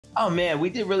Oh man, we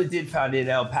really did found it in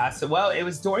El Paso. Well, it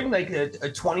was during like a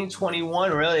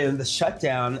 2021, really, and the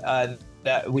shutdown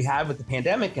that we had with the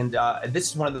pandemic. And this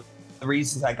is one of the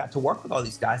reasons I got to work with all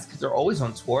these guys, because they're always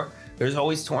on tour. There's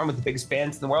always touring with the biggest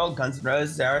bands in the world: Guns N'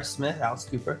 Roses, Aerosmith, Alice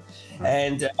Cooper.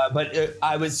 And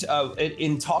I was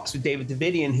in talks with David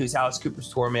Davidian, who's Alice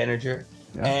Cooper's tour manager.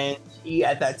 Yeah. And he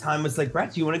at that time was like,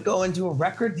 Brett, do you want to go and do a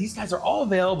record? These guys are all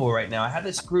available right now. I have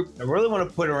this group I really want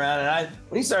to put around. And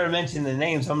when he started mentioning the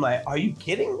names, I'm like, are you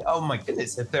kidding? Oh my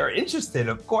goodness, if they're interested,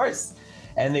 of course.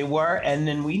 And they were. And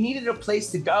then we needed a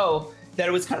place to go that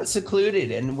it was kind of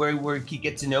secluded and where we could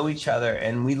get to know each other.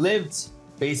 And we lived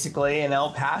basically in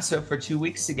El Paso for 2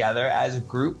 weeks together as a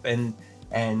group. And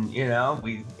you know,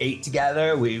 we ate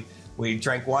together. We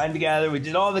drank wine together. We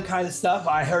did all the kind of stuff.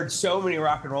 I heard so many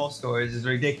rock and roll stories. It's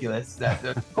ridiculous. That's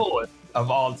the coolest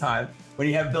of all time. When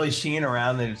you have Billy Sheehan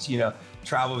around, and it's, you know,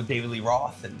 travel with David Lee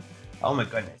Roth, and oh my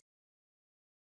goodness.